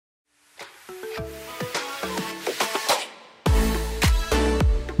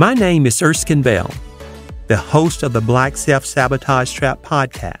My name is Erskine Bell, the host of the Black Self-Sabotage Trap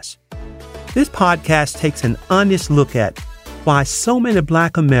podcast. This podcast takes an honest look at why so many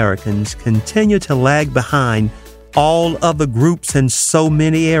Black Americans continue to lag behind all other groups in so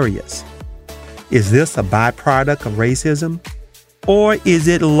many areas. Is this a byproduct of racism? Or is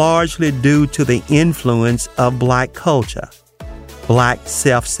it largely due to the influence of Black culture, Black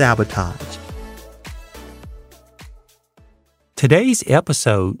self-sabotage? Today's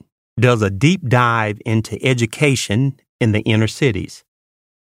episode does a deep dive into education in the inner cities.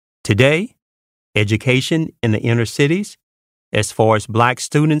 Today, education in the inner cities, as far as Black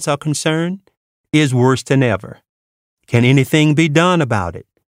students are concerned, is worse than ever. Can anything be done about it?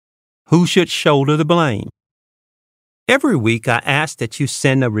 Who should shoulder the blame? Every week, I ask that you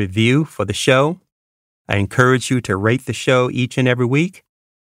send a review for the show. I encourage you to rate the show each and every week.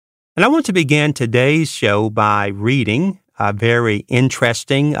 And I want to begin today's show by reading a very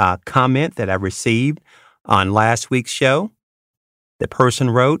interesting comment that I received on last week's show. The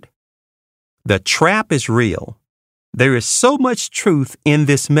person wrote, "The trap is real. There is so much truth in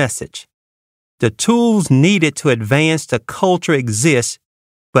this message. The tools needed to advance the culture exist,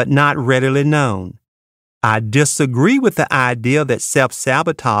 but not readily known. I disagree with the idea that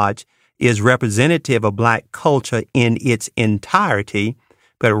self-sabotage is representative of Black culture in its entirety,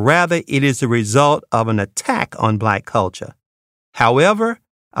 but rather it is the result of an attack on Black culture. However,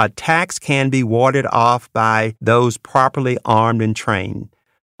 attacks can be warded off by those properly armed and trained.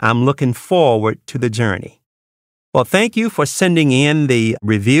 I'm looking forward to the journey." Well, thank you for sending in the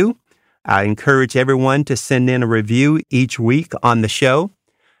review. I encourage everyone to send in a review each week on the show.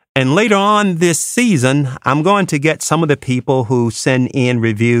 And later on this season, I'm going to get some of the people who send in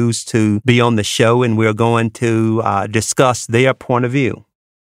reviews to be on the show, and we're going to discuss their point of view.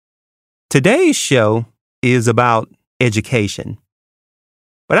 Today's show is about education,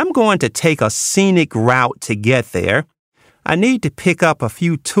 but I'm going to take a scenic route to get there. I need to pick up a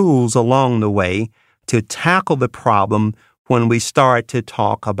few tools along the way to tackle the problem when we start to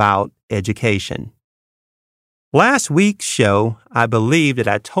talk about education. Last week's show, I believe that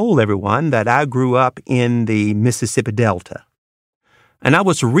I told everyone that I grew up in the Mississippi Delta. And I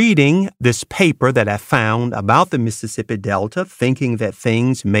was reading this paper that I found about the Mississippi Delta, thinking that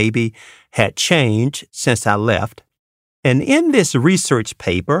things maybe had changed since I left. And in this research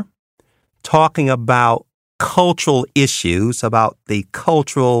paper, talking about cultural issues, about the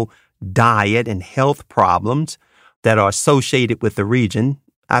cultural diet and health problems that are associated with the region,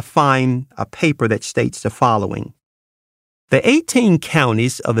 I find a paper that states the following. The 18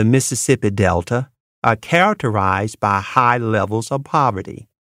 counties of the Mississippi Delta are characterized by high levels of poverty,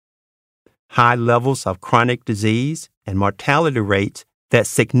 high levels of chronic disease, and mortality rates that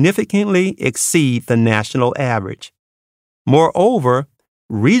significantly exceed the national average. Moreover,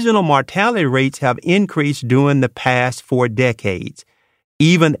 regional mortality rates have increased during the past 4 decades,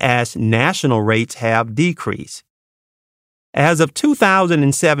 even as national rates have decreased. As of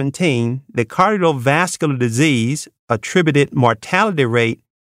 2017, the cardiovascular disease attributed mortality rate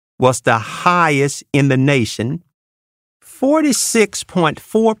was the highest in the nation.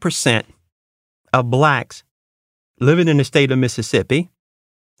 46.4% of Blacks living in the state of Mississippi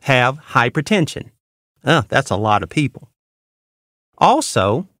have hypertension. That's a lot of people.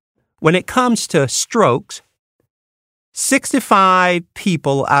 Also, when it comes to strokes, 65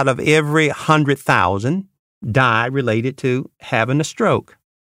 people out of every 100,000 die related to having a stroke.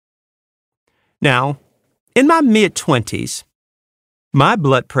 Now, in my mid-20s, my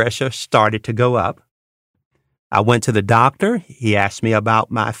blood pressure started to go up. I went to the doctor. He asked me about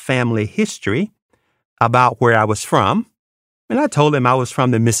my family history, about where I was from, and I told him I was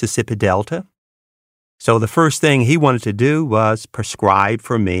from the Mississippi Delta. So the first thing he wanted to do was prescribe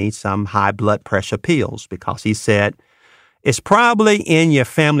for me some high blood pressure pills because he said, it's probably in your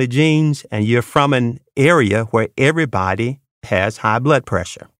family genes and you're from an area where everybody has high blood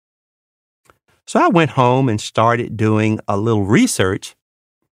pressure. So I went home and started doing a little research.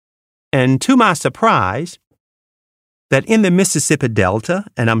 And to my surprise, that in the Mississippi Delta,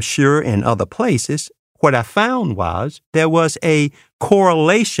 and I'm sure in other places, what I found was there was a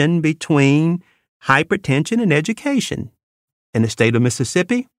correlation between hypertension and education. In the state of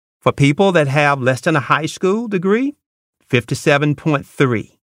Mississippi, for people that have less than a high school degree,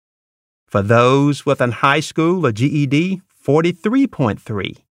 57.3. For those with a high school or GED,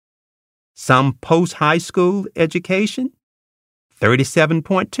 43.3. Some post-high school education,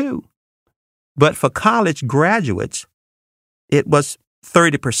 37.2. But for college graduates, it was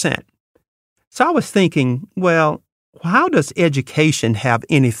 30%. So I was thinking, well, how does education have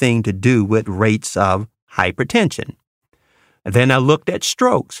anything to do with rates of hypertension? And then I looked at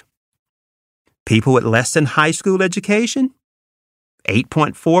strokes. People with less than high school education,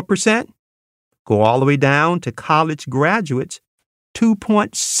 8.4%, go all the way down to college graduates,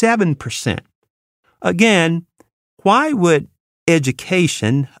 2.7%. Again, why would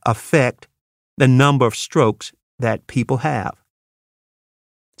education affect the number of strokes that people have?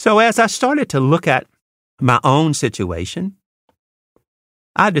 So as I started to look at my own situation,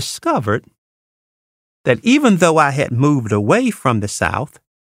 I discovered that even though I had moved away from the South,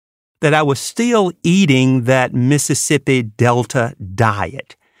 that I was still eating that Mississippi Delta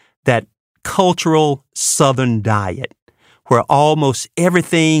diet, that cultural Southern diet, where almost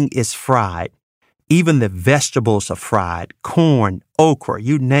everything is fried. Even the vegetables are fried. Corn, okra,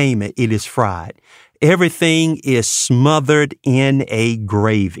 you name it, it is fried. Everything is smothered in a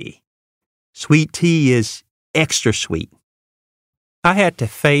gravy. Sweet tea is extra sweet. I had to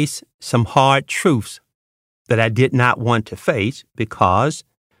face some hard truths that I did not want to face because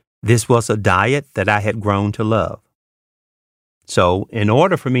this was a diet that I had grown to love. So, in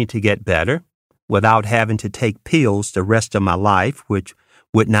order for me to get better, without having to take pills the rest of my life, which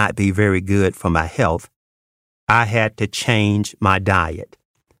would not be very good for my health, I had to change my diet.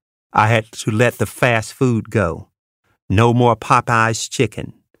 I had to let the fast food go. No more Popeye's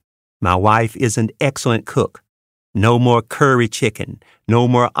chicken. My wife is an excellent cook. No more curry chicken. No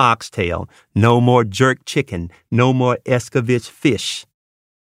more oxtail. No more jerk chicken. No more escovitch fish.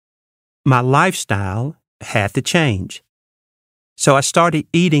 My lifestyle had to change. So I started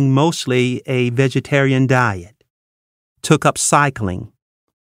eating mostly a vegetarian diet, took up cycling,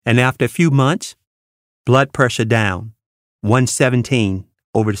 and after a few months, blood pressure down, 117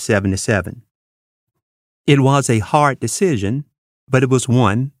 over 77. It was a hard decision, but it was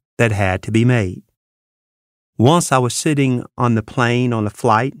one that had to be made. Once I was sitting on the plane on a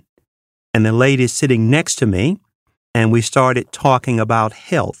flight, and the lady sitting next to me, and we started talking about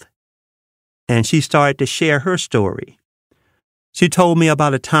health. And she started to share her story. She told me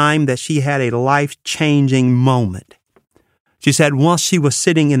about a time that she had a life-changing moment. She said once she was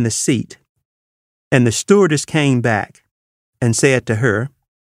sitting in the seat, and the stewardess came back and said to her,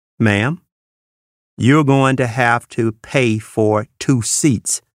 "Ma'am, you're going to have to pay for 2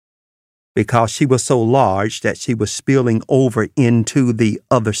 seats," because she was so large that she was spilling over into the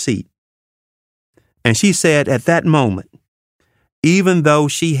other seat. And she said at that moment, even though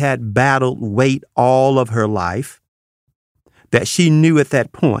she had battled weight all of her life, that she knew at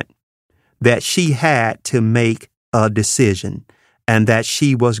that point that she had to make a decision and that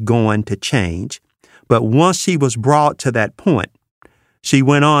she was going to change. But once she was brought to that point, she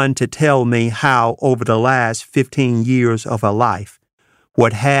went on to tell me how over the last 15 years of her life,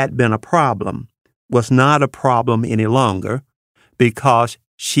 what had been a problem was not a problem any longer because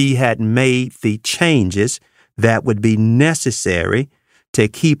she had made the changes that would be necessary to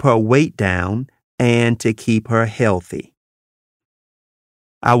keep her weight down and to keep her healthy.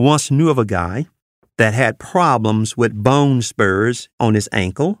 I once knew of a guy that had problems with bone spurs on his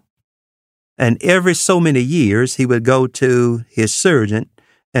ankle, and every so many years he would go to his surgeon,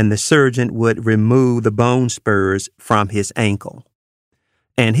 and the surgeon would remove the bone spurs from his ankle.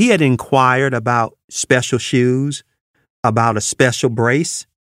 And he had inquired about special shoes, about a special brace,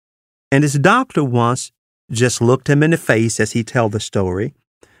 and his doctor once just looked him in the face as he told the story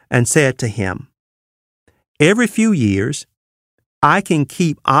and said to him, "Every few years, I can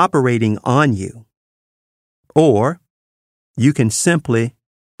keep operating on you, or you can simply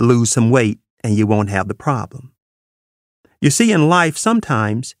lose some weight and you won't have the problem." You see, in life,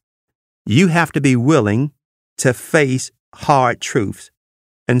 sometimes you have to be willing to face hard truths.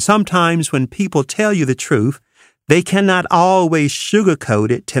 And sometimes when people tell you the truth, they cannot always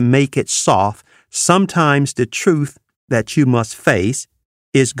sugarcoat it to make it soft. Sometimes the truth that you must face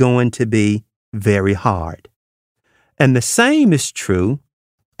is going to be very hard. And the same is true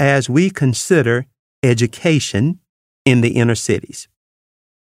as we consider education in the inner cities.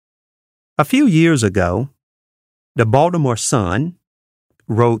 A few years ago, the Baltimore Sun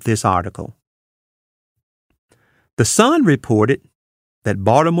wrote this article. The Sun reported that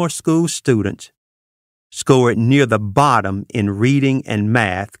Baltimore school students scored near the bottom in reading and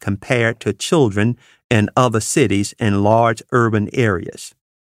math compared to children in other cities and large urban areas.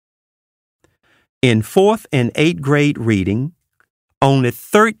 In 4th and 8th grade reading, only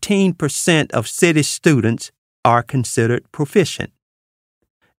 13% of city students are considered proficient.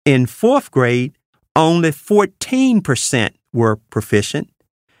 In 4th grade, only 14% were proficient,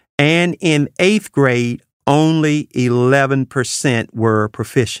 and in 8th grade, only 11% were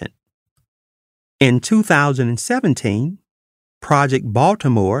proficient. In 2017, Project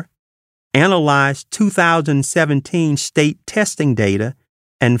Baltimore analyzed 2017 state testing data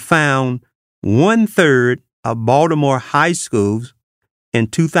and found 1/3 of Baltimore high schools in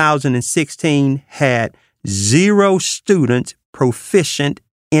 2016 had 0 students proficient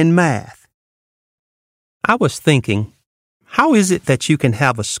in math. I was thinking, how is it that you can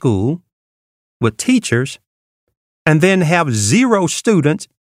have a school with teachers and then have 0 students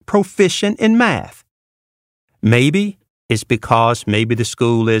proficient in math? Maybe it's because the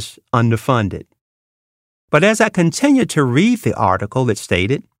school is underfunded. But as I continued to read the article, it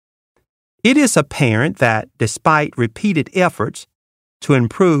stated, it is apparent that despite repeated efforts to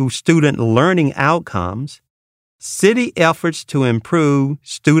improve student learning outcomes, city efforts to improve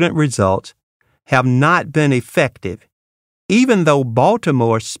student results have not been effective, even though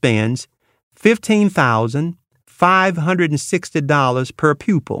Baltimore spends $15,560 per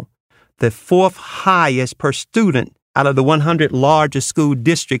pupil, the 4th highest per student out of the 100 largest school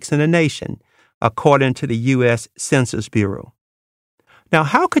districts in the nation, according to the U.S. Census Bureau. Now,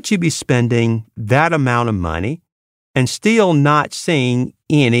 how could you be spending that amount of money and still not seeing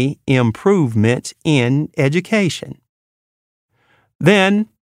any improvements in education? Then,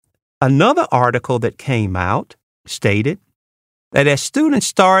 another article that came out stated that as students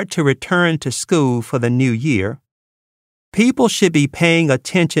start to return to school for the new year, people should be paying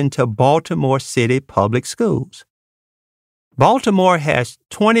attention to Baltimore City Public Schools. Baltimore has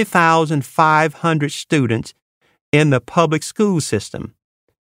 20,500 students in the public school system.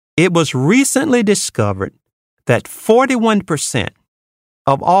 It was recently discovered that 41%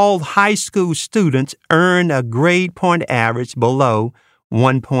 of all high school students earn a grade point average below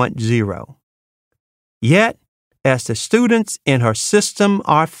 1.0. Yet, as the students in her system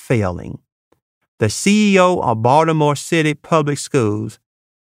are failing, the CEO of Baltimore City Public Schools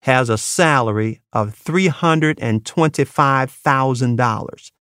has a salary of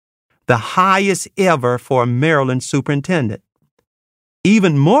 $325,000, the highest ever for a Maryland superintendent.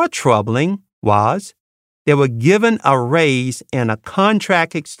 Even more troubling was they were given a raise and a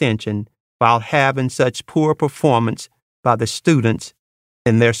contract extension while having such poor performance by the students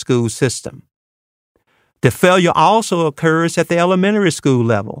in their school system. The failure also occurs at the elementary school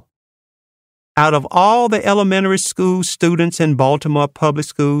level. Out of all the elementary school students in Baltimore public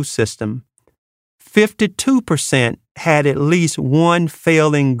school system, 52% had at least one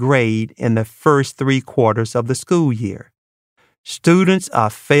failing grade in the first 3 quarters of the school year. Students are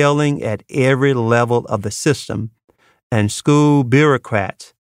failing at every level of the system, and school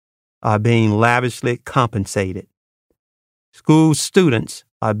bureaucrats are being lavishly compensated. School students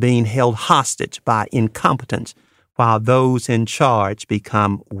are being held hostage by incompetence while those in charge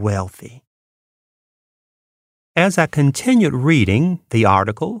become wealthy. As I continued reading the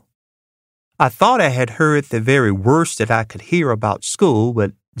article, I thought I had heard the very worst that I could hear about school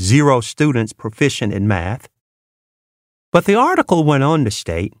with 0 students proficient in math. But the article went on to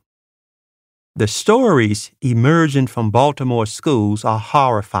state, the stories emerging from Baltimore schools are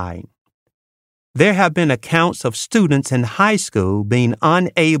horrifying. There have been accounts of students in high school being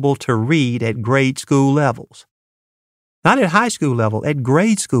unable to read at grade school levels. Not at high school level, at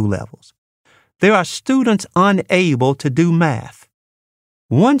grade school levels. There are students unable to do math.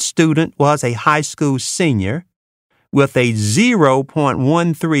 One student was a high school senior with a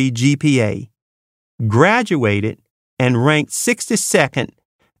 0.13 GPA, graduated and ranked 62nd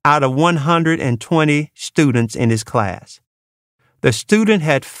out of 120 students in his class. The student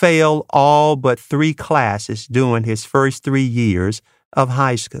had failed all but 3 classes during his first 3 years of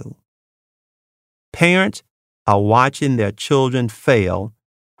high school. Parents are watching their children fail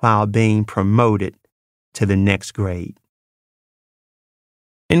while being promoted to the next grade.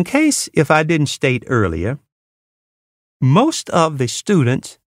 In case if I didn't state earlier, most of the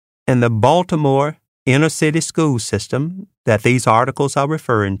students in the Baltimore inner city school system that these articles are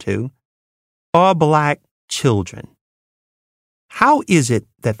referring to are Black children. How is it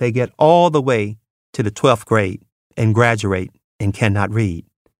that they get all the way to the 12th grade and graduate and cannot read?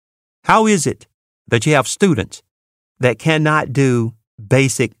 How is it that you have students that cannot do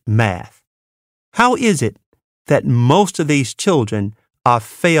basic math? How is it that most of these children are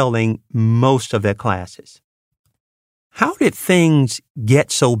failing most of their classes? How did things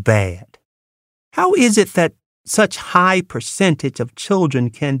get so bad? How is it that such high percentage of children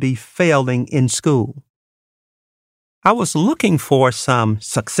can be failing in school? I was looking for some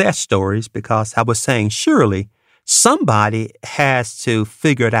success stories because I was saying surely somebody has to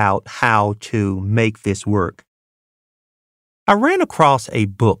figure out how to make this work. I ran across a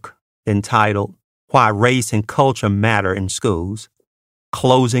book entitled Why Race and Culture Matter in Schools,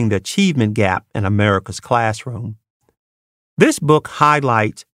 Closing the Achievement Gap in America's Classroom. This book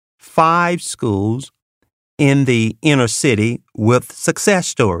highlights 5 schools in the inner city with success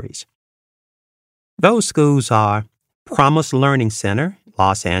stories. Those schools are Promise Learning Center,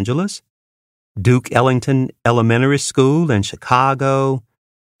 Los Angeles, Duke Ellington Elementary School in Chicago,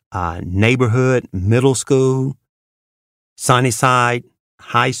 Neighborhood Middle School, Sunnyside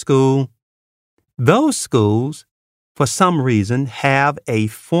High School. Those schools, for some reason, have a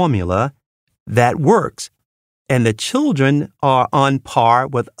formula that works, and the children are on par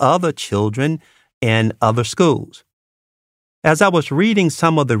with other children in other schools. As I was reading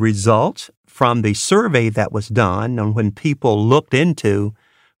some of the results from the survey that was done and when people looked into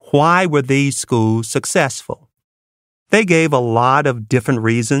why were these schools successful, they gave a lot of different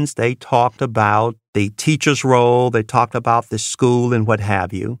reasons. They talked about the teacher's role, they talked about the school and what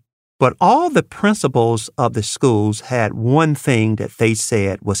have you. But all the principals of the schools had one thing that they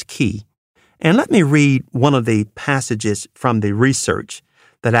said was key. And let me read one of the passages from the research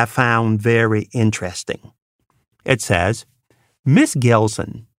that I found very interesting. It says, Miss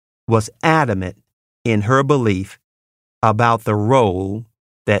Gelson was adamant in her belief about the role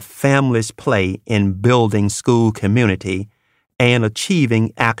that families play in building school community and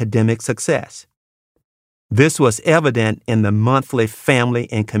achieving academic success. This was evident in the monthly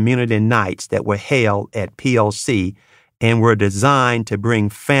family and community nights that were held at PLC and were designed to bring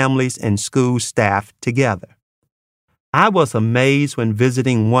families and school staff together. I was amazed when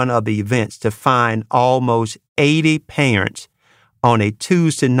visiting one of the events to find almost 80 parents on a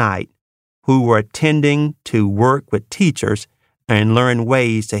Tuesday night who were attending to work with teachers and learn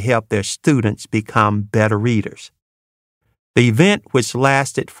ways to help their students become better readers. The event, which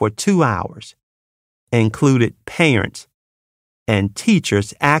lasted for 2 hours, included parents and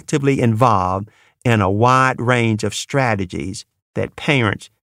teachers actively involved in a wide range of strategies that parents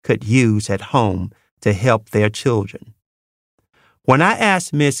could use at home to help their children. When I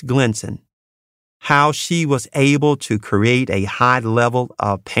asked Ms. Glenson how she was able to create a high level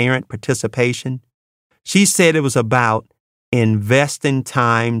of parent participation, she said it was about investing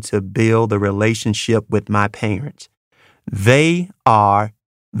time to build a relationship with my parents. They are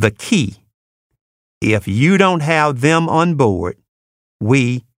the key. If you don't have them on board,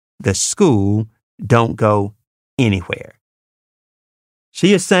 we, the school, don't go anywhere.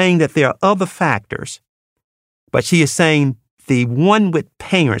 She is saying that there are other factors, but she is saying the one with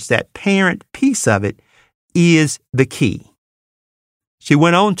parents, that parent piece of it, is the key. She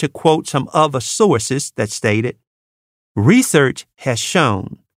went on to quote some other sources that stated, research has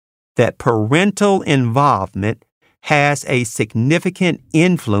shown that parental involvement has a significant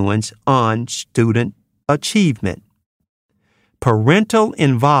influence on student achievement. Parental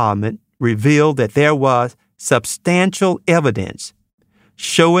involvement revealed that there was substantial evidence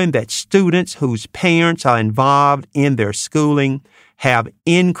showing that students whose parents are involved in their schooling have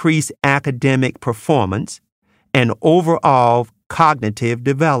increased academic performance and overall cognitive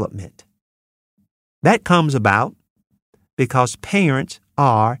development. That comes about because parents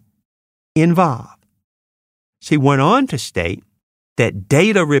are involved. She went on to state that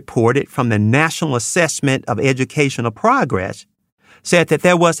data reported from the National Assessment of Educational Progress said that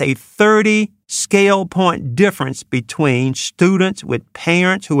there was a 30 scale point difference between students with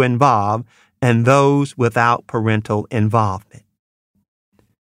parents who were involved and those without parental involvement.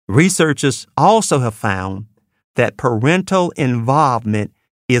 Researchers also have found that parental involvement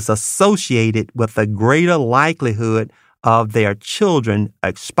is associated with a greater likelihood of their children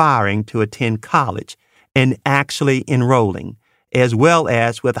aspiring to attend college and actually enrolling, as well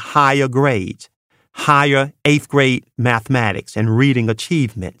as with higher grades, higher 8th grade mathematics and reading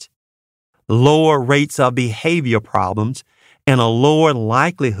achievements, lower rates of behavior problems, and a lower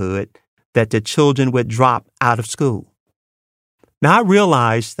likelihood that the children would drop out of school. Now, I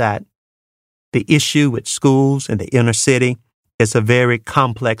realize that the issue with schools in the inner city is a very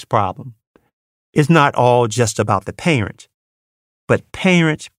complex problem. It's not all just about the parents, but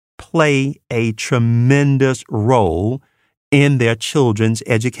parents play a tremendous role in their children's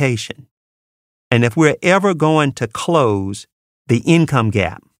education. And if we're ever going to close the income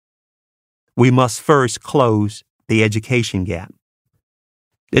gap, we must first close the education gap.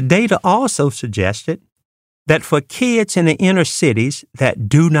 The data also suggested that for kids in the inner cities that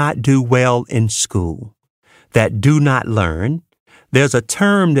do not do well in school, that do not learn, there's a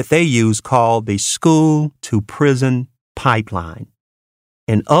term that they use called the school-to-prison pipeline.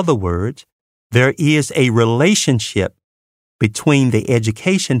 In other words, there is a relationship between the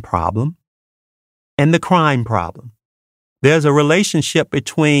education problem and the crime problem. There's a relationship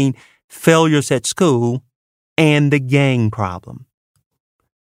between failures at school and the gang problem.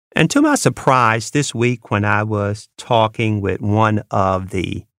 And to my surprise, this week when I was talking with one of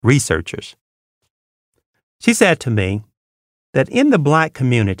the researchers. She said to me that in the Black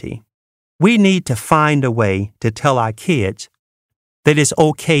community, we need to find a way to tell our kids that it's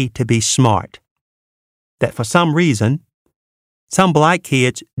okay to be smart. That for some reason, some Black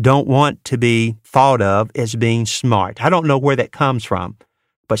kids don't want to be thought of as being smart. I don't know where that comes from,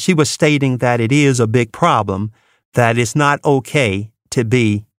 but she was stating that it is a big problem, that it's not okay to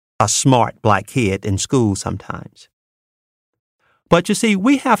be a smart Black kid in school sometimes. But you see,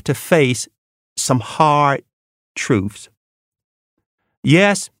 we have to face some hard truths.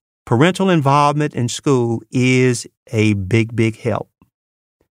 Yes, parental involvement in school is a big, big help.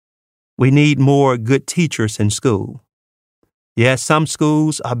 We need more good teachers in school. Yes, some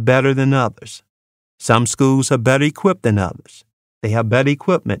schools are better than others. Some schools are better equipped than others. They have better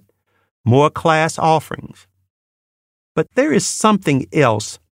equipment, more class offerings. But there is something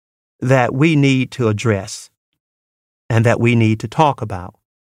else that we need to address and that we need to talk about.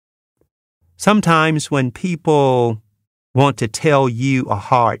 Sometimes when people want to tell you a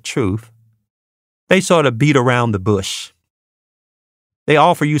hard truth, they sort of beat around the bush. They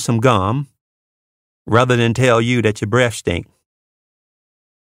offer you some gum rather than tell you that your breath stinks.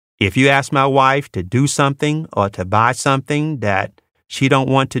 If you ask my wife to do something or to buy something that she don't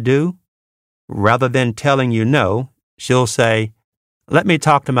want to do, rather than telling you no, she'll say, "Let me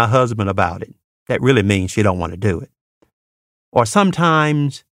talk to my husband about it." That really means she don't want to do it. Or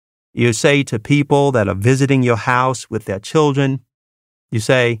sometimes you say to people that are visiting your house with their children, you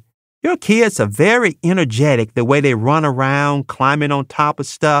say, "Your kids are very energetic the way they run around climbing on top of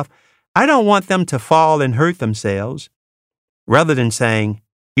stuff. I don't want them to fall and hurt themselves." Rather than saying,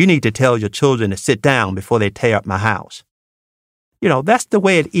 "You need to tell your children to sit down before they tear up my house." You know, that's the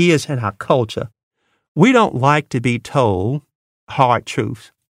way it is in our culture. We don't like to be told hard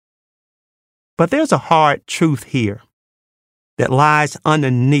truths. But there's a hard truth here that lies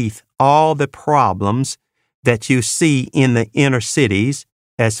underneath all the problems that you see in the inner cities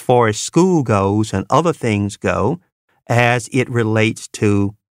as far as school goes and other things go as it relates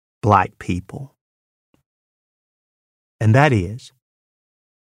to Black people. And that is,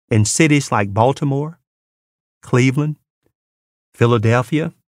 in cities like Baltimore, Cleveland,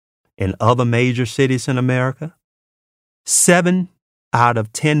 Philadelphia, and other major cities in America, 7 out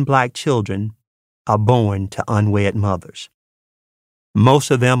of 10 Black children are born to unwed mothers. Most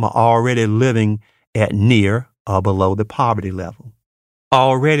of them are already living at near or below the poverty level,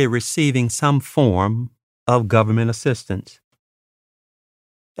 already receiving some form of government assistance.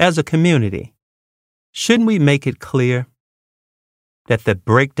 As a community, shouldn't we make it clear that the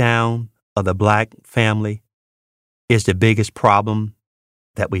breakdown of the Black family is the biggest problem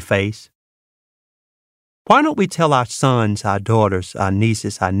that we face? Why don't we tell our sons, our daughters, our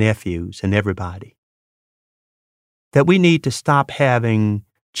nieces, our nephews, and everybody that we need to stop having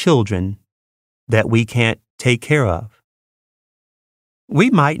children that we can't take care of? We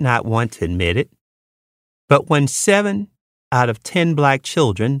might not want to admit it, but when 7 out of 10 Black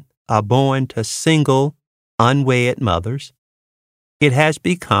children are born to single, unwed mothers, it has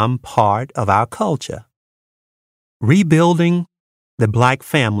become part of our culture. Rebuilding the Black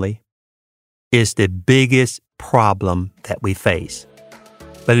family is the biggest problem that we face,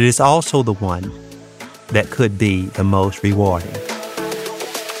 but it is also the one that could be the most rewarding.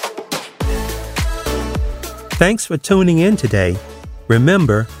 Thanks for tuning in today.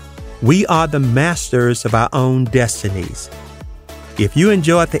 Remember, we are the masters of our own destinies. If you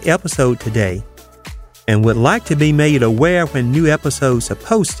enjoyed the episode today and would like to be made aware when new episodes are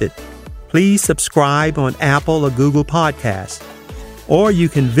posted, please subscribe on Apple or Google Podcasts, or you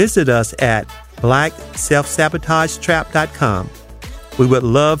can visit us at blackselfsabotagetrap.com. We would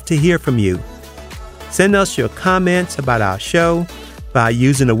love to hear from you. Send us your comments about our show by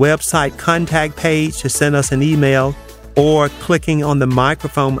using the website contact page to send us an email or clicking on the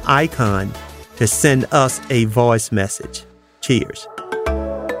microphone icon to send us a voice message. Cheers.